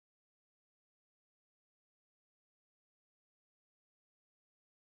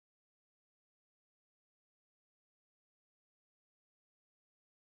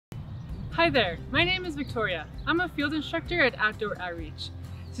Hi there, my name is Victoria. I'm a field instructor at Outdoor Outreach.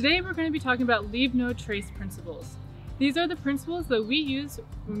 Today we're going to be talking about Leave No Trace principles. These are the principles that we use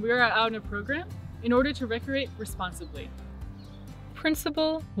when we are out in a program in order to recreate responsibly.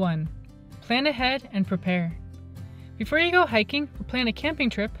 Principle 1. Plan ahead and prepare. Before you go hiking or plan a camping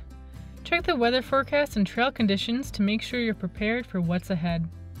trip, check the weather forecast and trail conditions to make sure you're prepared for what's ahead.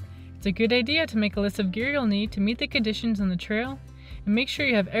 It's a good idea to make a list of gear you'll need to meet the conditions on the trail and make sure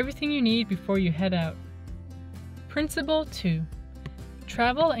you have everything you need before you head out. Principle 2.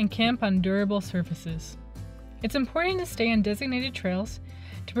 Travel and camp on durable surfaces. It's important to stay on designated trails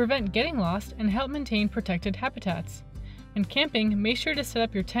to prevent getting lost and help maintain protected habitats. When camping, make sure to set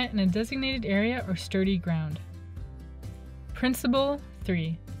up your tent in a designated area or sturdy ground. Principle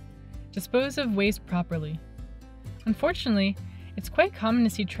 3. Dispose of waste properly. Unfortunately, it's quite common to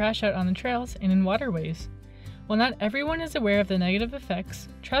see trash out on the trails and in waterways. While not everyone is aware of the negative effects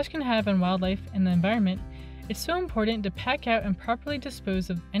trash can have on wildlife and the environment, it's so important to pack out and properly dispose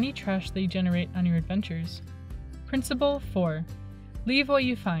of any trash that you generate on your adventures. Principle 4. Leave what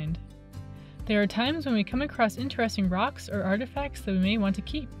you find. There are times when we come across interesting rocks or artifacts that we may want to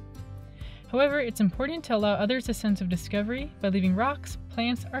keep. However, it's important to allow others a sense of discovery by leaving rocks,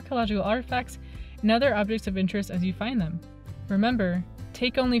 plants, archaeological artifacts, and other objects of interest as you find them. Remember,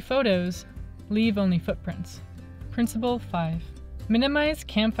 take only photos, leave only footprints. Principle 5. Minimize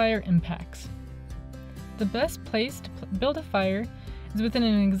campfire impacts. The best place to build a fire is within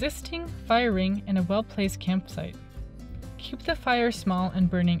an existing fire ring and a well-placed campsite. Keep the fire small and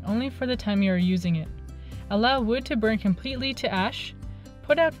burning only for the time you are using it. Allow wood to burn completely to ash.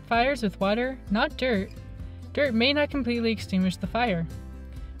 Put out fires with water, not dirt. Dirt may not completely extinguish the fire.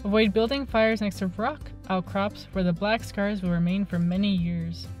 Avoid building fires next to rock outcrops where the black scars will remain for many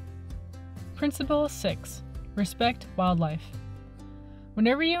years. Principle 6. Respect wildlife.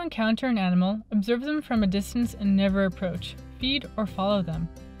 Whenever you encounter an animal, observe them from a distance and never approach, feed, or follow them.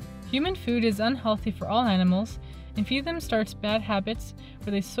 Human food is unhealthy for all animals, and feed them starts bad habits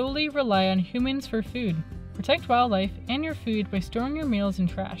where they solely rely on humans for food. Protect wildlife and your food by storing your meals in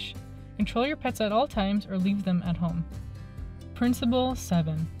trash. Control your pets at all times or leave them at home. Principle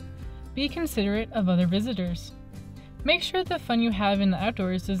 7. Be considerate of other visitors. Make sure the fun you have in the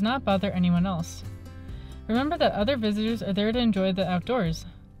outdoors does not bother anyone else. Remember that other visitors are there to enjoy the outdoors.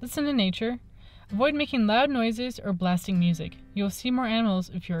 Listen to nature. Avoid making loud noises or blasting music. You will see more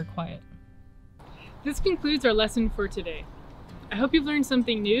animals if you are quiet. This concludes our lesson for today. I hope you've learned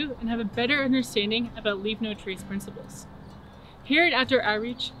something new and have a better understanding about Leave No Trace principles. Here at Outdoor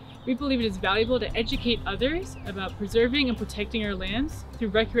Outreach, we believe it is valuable to educate others about preserving and protecting our lands through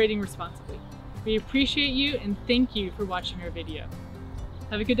recreating responsibly. We appreciate you and thank you for watching our video.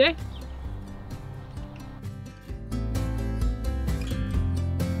 Have a good day.